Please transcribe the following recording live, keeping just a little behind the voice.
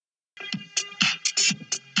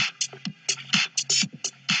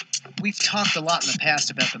We've talked a lot in the past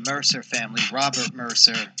about the Mercer family. Robert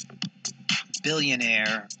Mercer,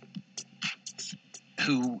 billionaire,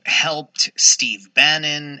 who helped Steve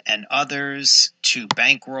Bannon and others to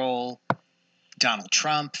bankroll Donald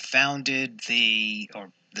Trump, gave the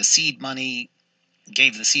seed money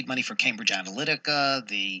for Cambridge Analytica,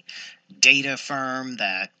 the data firm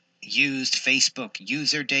that used Facebook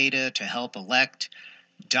user data to help elect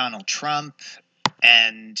Donald Trump,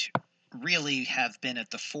 and really have been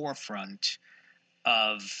at the forefront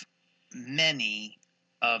of many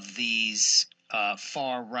of these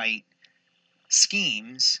far-right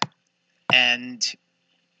schemes, and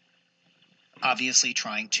obviously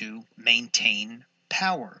trying to maintain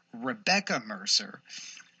power. Rebecca Mercer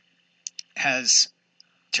has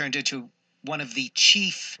turned into one of the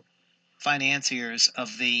chief financiers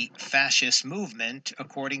of the fascist movement,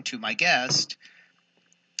 according to my guest,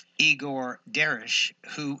 Igor Derish,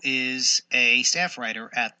 who is a staff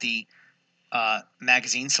writer at the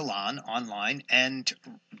magazine Salon online and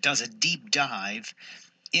does a deep dive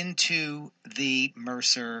into the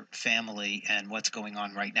Mercer family and what's going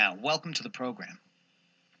on right now. Welcome to the program.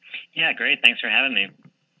 Yeah, great. Thanks for having me.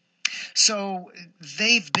 So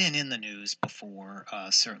they've been in the news before,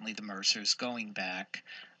 certainly the Mercers, going back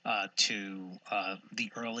to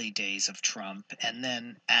the early days of Trump. And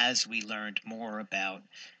then as we learned more about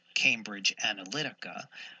Cambridge Analytica,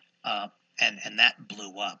 and that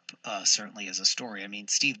blew up, certainly as a story. I mean,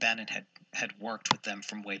 Steve Bannon had worked with them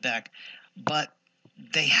from way back, but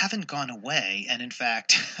they haven't gone away. And in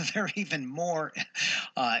fact, they're even more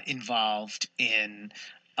involved in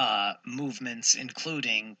movements,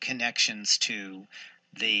 including connections to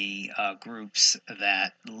the groups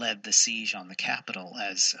that led the siege on the Capitol,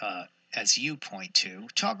 as you point to.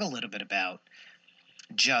 Talk a little bit about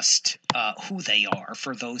just who they are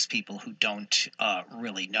for those people who don't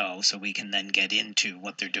really know, so we can then get into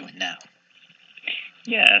what they're doing now.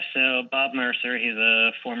 Yeah, so Bob Mercer, he's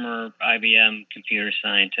a former IBM computer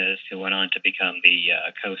scientist who went on to become the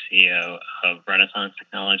co-CEO of Renaissance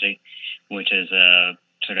Technology, which is a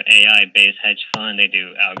sort of AI-based hedge fund. They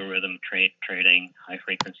do algorithm trading,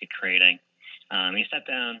 high-frequency trading. He stepped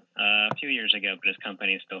down a few years ago, but his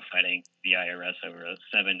company is still fighting the IRS over a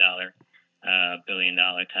 $7 billion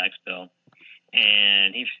tax bill.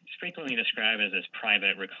 And he's frequently described as this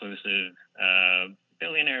private, reclusive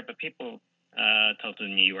billionaire, but people told the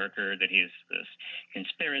New Yorker that he's this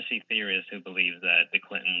conspiracy theorist who believes that the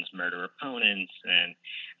Clintons murder opponents and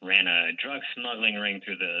ran a drug smuggling ring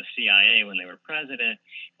through the CIA when they were president.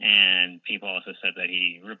 And people also said that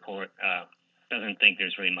he doesn't think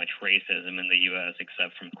there's really much racism in the U.S.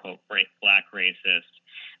 except from, quote, black racists,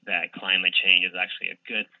 that climate change is actually a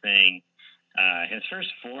good thing. His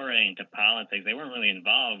first foray into politics, they weren't really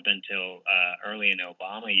involved until early in the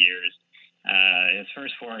Obama years. His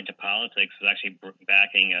first foray into politics was actually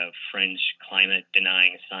backing a fringe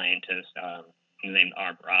climate-denying scientist named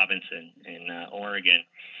Art Robinson in Oregon.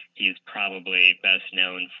 He's probably best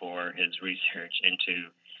known for his research into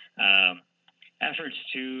efforts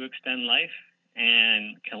to extend life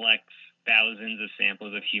and collect thousands of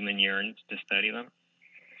samples of human urine to study them.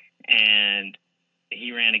 And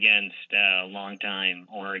he ran against longtime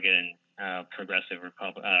Oregon progressive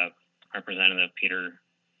Representative Peter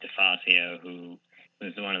DeFazio, who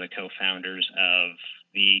was one of the co-founders of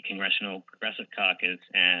the Congressional Progressive Caucus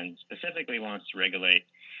and specifically wants to regulate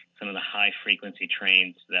some of the high-frequency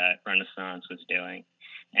trains that Renaissance was doing.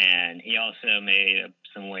 And he also made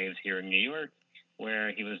some waves here in New York,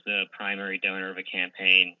 where he was the primary donor of a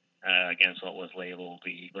campaign against what was labeled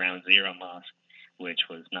the Ground Zero Mosque, which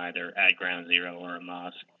was neither at Ground Zero or a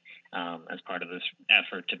mosque, as part of this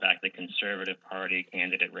effort to back the Conservative Party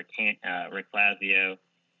candidate Rick Blasio.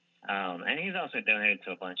 And he's also donated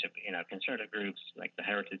to a bunch of conservative groups like the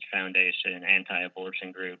Heritage Foundation,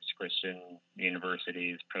 anti-abortion groups, Christian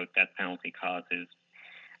universities, pro-death penalty causes.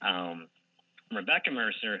 Rebecca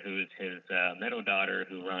Mercer, who's his middle daughter,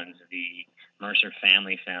 who runs the Mercer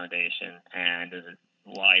Family Foundation and is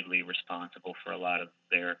widely responsible for a lot of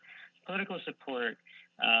their political support.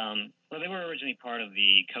 Well, they were originally part of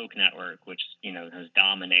the Koch network, which has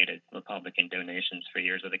dominated Republican donations for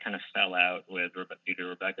years, but they kind of fell out due to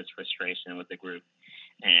Rebecca's frustration with the group.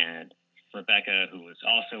 And Rebecca, who was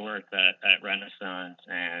also worked at Renaissance,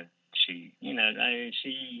 and she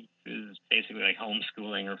was basically like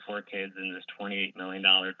homeschooling her 4 kids in this $28 million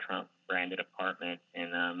Trump-branded apartment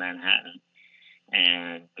in Manhattan,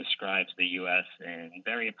 and describes the U.S. in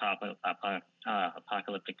very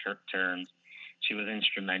apocalyptic terms. She was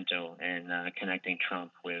instrumental in connecting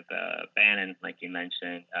Trump with Bannon, like you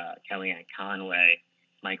mentioned, Kellyanne Conway,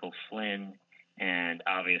 Michael Flynn, And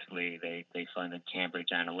obviously, they funded Cambridge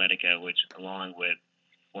Analytica, which, along with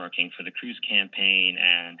working for the Cruz campaign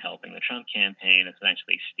and helping the Trump campaign,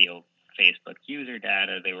 essentially steal Facebook user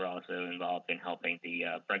data. They were also involved in helping the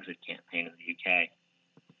Brexit campaign in the UK.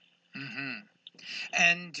 Mm-hmm.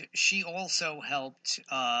 And she also helped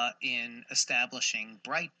in establishing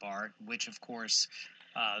Breitbart, which, of course,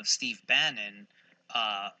 Steve Bannon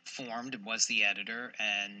formed and was the editor,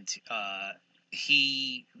 and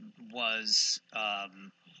he was,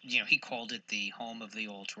 he called it the home of the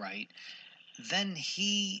alt-right. Then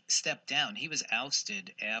he stepped down. He was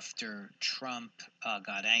ousted after Trump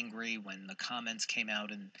got angry when the comments came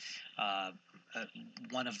out in uh, uh,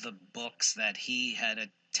 one of the books that he had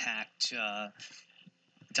attacked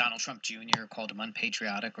Donald Trump Jr., called him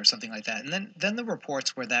unpatriotic or something like that. And then the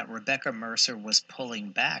reports were that Rebecca Mercer was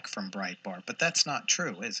pulling back from Breitbart, but that's not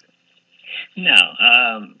true, is it? No.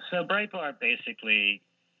 So Breitbart basically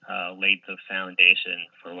laid the foundation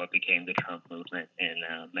for what became the Trump movement in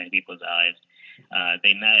many people's eyes.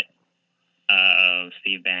 They met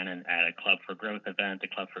Steve Bannon at a Club for Growth event. The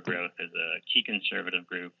Club for Growth is a key conservative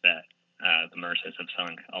group that the Mercers have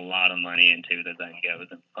sunk a lot of money into that then goes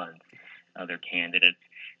and funds other candidates.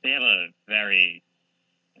 They have their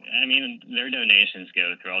donations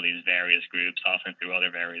go through all these various groups, often through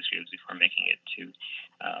other various groups before making it to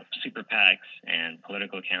super PACs and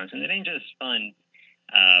political accounts. And they didn't just fund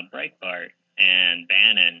Breitbart and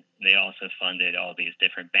Bannon. They also funded all these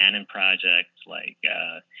different Bannon projects, like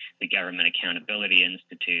the Government Accountability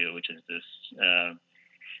Institute, which is this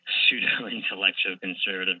pseudo-intellectual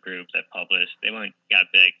conservative group that got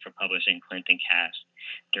big for publishing Clinton Cash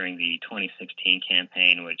during the 2016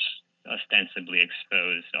 campaign, which ostensibly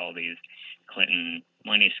exposed all these Clinton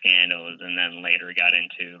money scandals, and then later got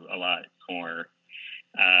into a lot more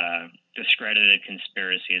discredited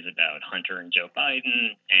conspiracies about Hunter and Joe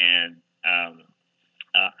Biden, and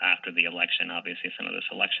after the election, obviously some of this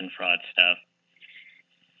election fraud stuff.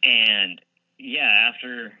 And yeah,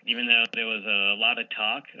 even though there was a lot of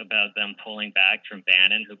talk about them pulling back from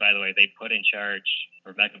Bannon, who, by the way, they put in charge,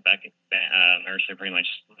 Rebecca Mercer pretty much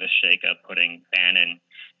the shakeup, putting Bannon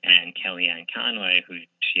and Kellyanne Conway, who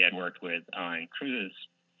she had worked with on Cruz's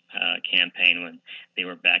campaign when they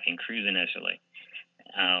were backing Cruz initially.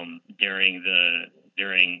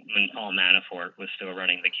 When Paul Manafort was still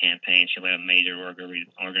running the campaign, she led a major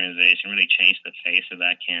organization, really changed the face of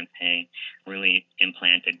that campaign, really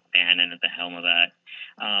implanted Bannon at the helm of that.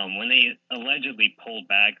 When they allegedly pulled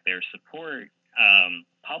back their support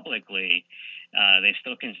publicly, they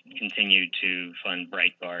still continued to fund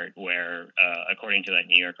Breitbart, where, according to that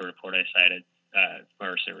New Yorker report I cited,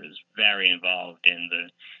 Mercer was very involved in the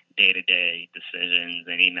day-to-day decisions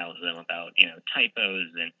and emails them about, typos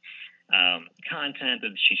and content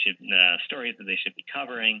that stories that they should be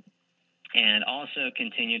covering, and also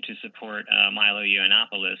continued to support Milo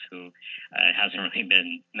Yiannopoulos, who hasn't really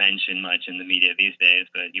been mentioned much in the media these days,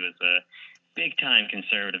 but he was a big-time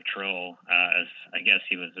conservative troll, as I guess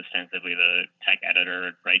he was ostensibly the tech editor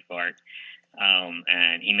at Breitbart,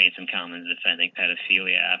 and he made some comments defending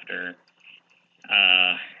pedophilia after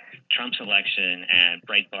Trump's election, and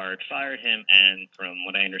Breitbart fired him, and from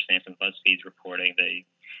what I understand from BuzzFeed's reporting, the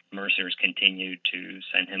Mercers continued to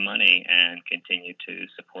send him money and continued to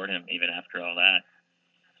support him even after all that.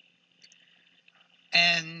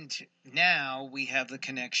 And now we have the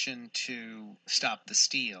connection to Stop the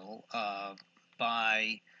Steal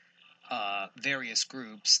by various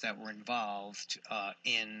groups that were involved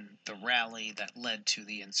in the rally that led to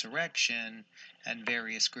the insurrection, and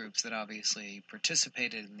various groups that obviously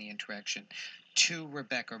participated in the insurrection, to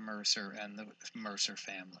Rebecca Mercer and the Mercer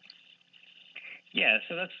family. Yeah,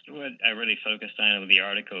 so that's what I really focused on with the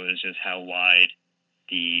article, is just how wide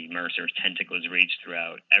the Mercer's tentacles reached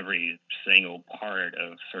throughout every single part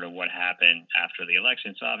of sort of what happened after the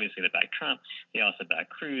election. So obviously they backed Trump. They also backed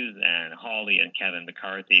Cruz and Hawley and Kevin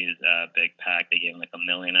McCarthy's big PAC. They gave him like $1.5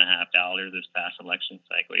 million this past election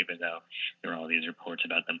cycle, even though there were all these reports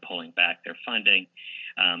about them pulling back their funding.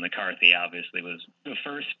 McCarthy obviously was the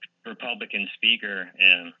first Republican speaker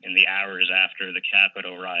in the hours after the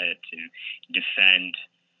Capitol riot to defend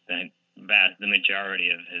the majority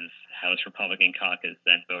of his House Republican caucus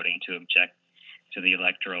then voting to object to the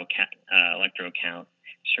electoral count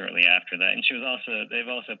shortly after that. And they've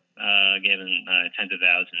also given tens of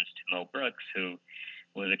thousands to Mo Brooks, who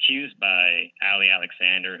was accused by Ali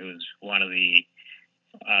Alexander, who's one of the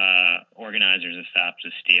organizers of Stop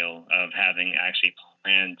the Steal, of having actually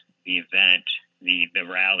planned the event, the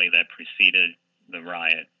rally that preceded the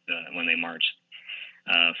riot when they marched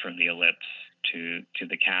from the Ellipse to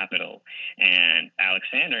the Capitol. And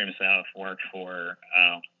Alexander himself worked for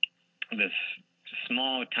this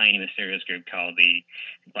small, tiny, mysterious group called the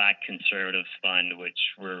Black Conservatives Fund, which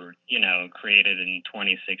were, created in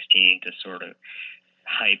 2016 to sort of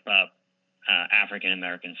hype up African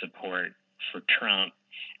American support for Trump.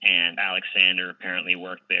 And Alexander apparently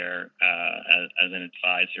worked there as an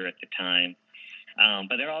advisor at the time.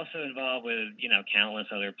 But they're also involved with, countless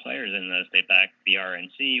other players in this. They backed the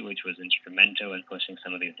RNC, which was instrumental in pushing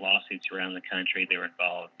some of these lawsuits around the country. They were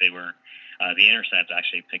involved. The Intercept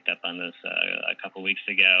actually picked up on this a couple weeks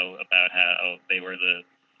ago about how they were the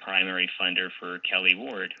primary funder for Kelly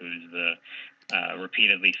Ward, who's the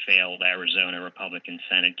repeatedly failed Arizona Republican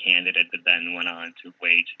Senate candidate that then went on to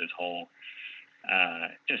wage this whole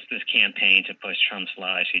just this campaign to push Trump's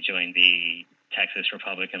law. She joined the Texas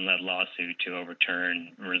Republican-led lawsuit to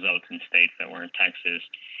overturn results in states that weren't Texas.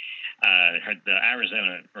 The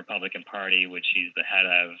Arizona Republican Party, which she's the head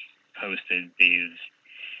of, posted these.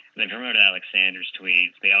 They promoted Alexander's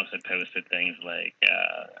tweets. They also posted things like,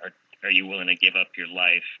 "Are you willing to give up your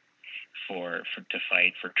life to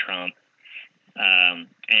fight for Trump?"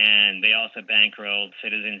 And they also bankrolled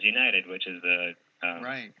Citizens United, which is the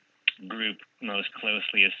group most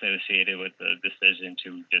closely associated with the decision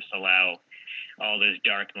to just allow all this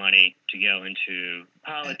dark money to go into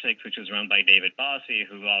politics, which was run by David Bossie,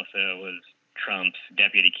 who also was Trump's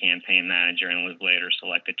deputy campaign manager and was later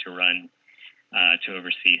selected to run to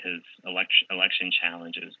oversee his election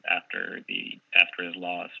challenges after his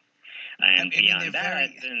loss. And beyond that,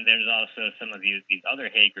 then there's also some of these other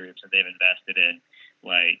hate groups that they've invested in,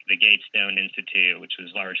 like the Gatestone Institute, which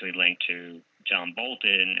was largely linked to John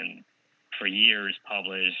Bolton and for years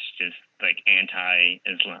published just like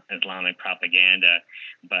anti-Islamic propaganda,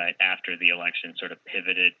 but after the election sort of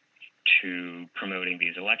pivoted to promoting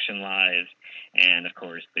these election lies. And of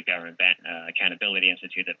course, the Government Accountability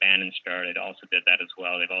Institute that Bannon started also did that as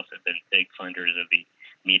well. They've also been big funders of the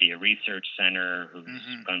Media Research Center, who's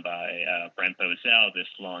run by Brent Bozell, this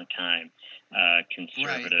long-time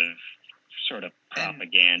conservative sort of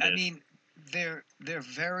propaganda. I mean, they're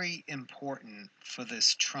very important for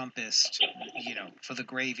this Trumpist, for the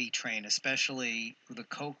gravy train, especially the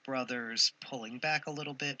Koch brothers pulling back a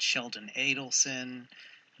little bit. Sheldon Adelson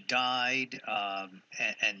died,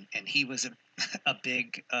 and he was a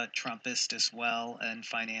big Trumpist as well and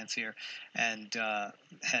financier, and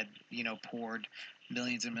had poured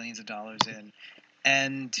millions and millions of dollars in.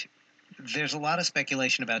 And there's a lot of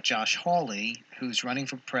speculation about Josh Hawley, who's running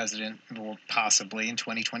for president, or possibly in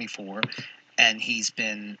 2024, and he's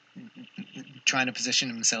been trying to position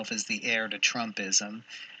himself as the heir to Trumpism.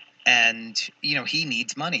 And, he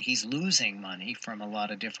needs money. He's losing money from a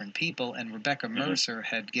lot of different people. And Rebecca Mercer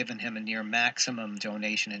had given him a near maximum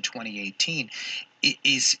donation in 2018.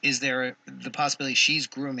 Is there the possibility she's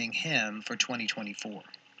grooming him for 2024?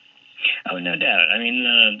 Oh, no doubt. I mean,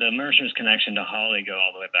 the Mercer's connection to Hawley go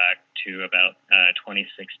all the way back to about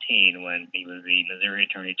 2016 when he was the Missouri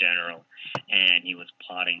Attorney General and he was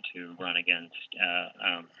plotting to run against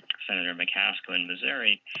Senator McCaskill in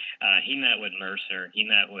Missouri. He met with Mercer. He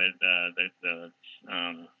met with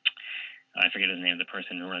I forget his name, the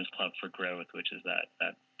person who runs Club for Growth, which is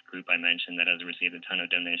that group I mentioned that has received a ton of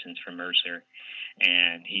donations from Mercer.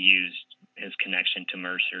 And he used his connection to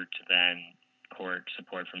Mercer to then court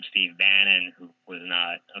support from Steve Bannon, who was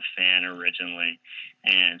not a fan originally.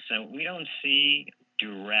 And so we don't see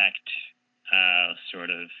direct sort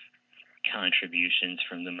of contributions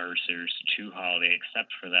from the Mercers to Hawley,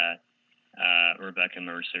 except for that Rebecca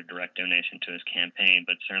Mercer direct donation to his campaign.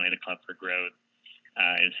 But certainly the Club for Growth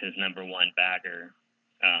is his number one backer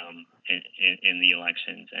in the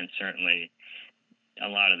elections. And certainly a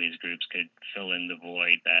lot of these groups could fill in the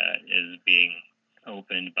void that is being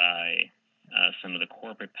opened by some of the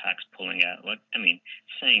corporate PACs pulling out.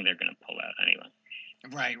 Saying they're going to pull out anyway.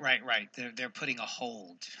 Right. They're putting a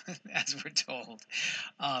hold, as we're told.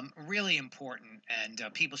 Really important, and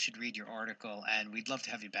people should read your article. And we'd love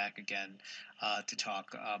to have you back again to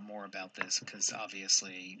talk more about this, because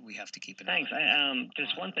obviously we have to keep an eye. Thanks.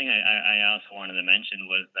 Just one thing I also wanted to mention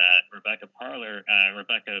was that Rebecca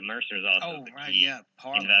Mercer is also the key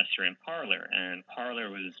investor in Parler, and Parler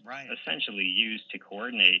was essentially used to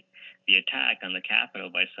coordinate the attack on the Capitol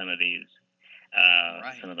by some of these.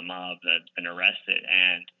 Some of the mob that's been arrested,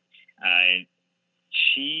 and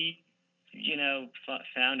she,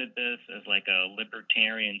 founded this as like a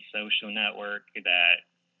libertarian social network that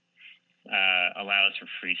allows for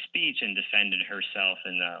free speech, and defended herself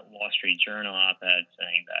in the Wall Street Journal op-ed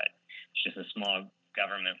saying that she's a small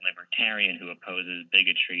government libertarian who opposes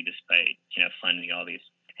bigotry despite funding all these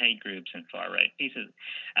hate groups and far right pieces.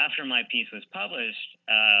 After my piece was published,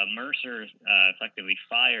 Mercer effectively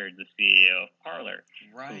fired the CEO of Parler,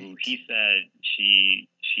 who he said she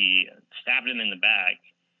stabbed him in the back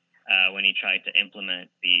when he tried to implement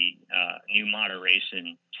the new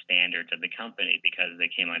moderation standards of the company because they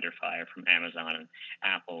came under fire from Amazon and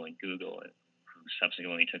Apple and Google, who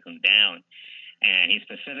subsequently took them down. And he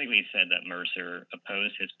specifically said that Mercer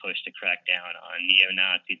opposed his push to crack down on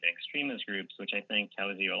neo-Nazis and extremist groups, which I think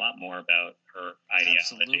tells you a lot more about her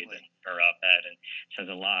ideology than her op-ed, and says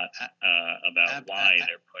a lot about why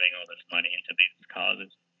they're putting all this money into these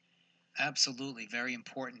causes. Absolutely. Very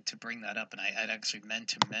important to bring that up. And I'd actually meant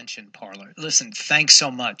to mention Parler. Listen, thanks so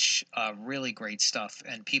much. Really great stuff.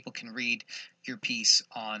 And people can read your piece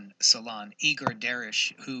on Salon. Igor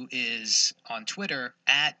Derish, who is on Twitter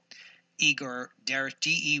at Igor Derish,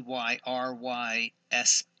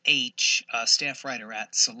 DEYRYSH, staff writer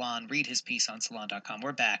at Salon. Read his piece on Salon.com.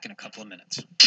 We're back in a couple of minutes.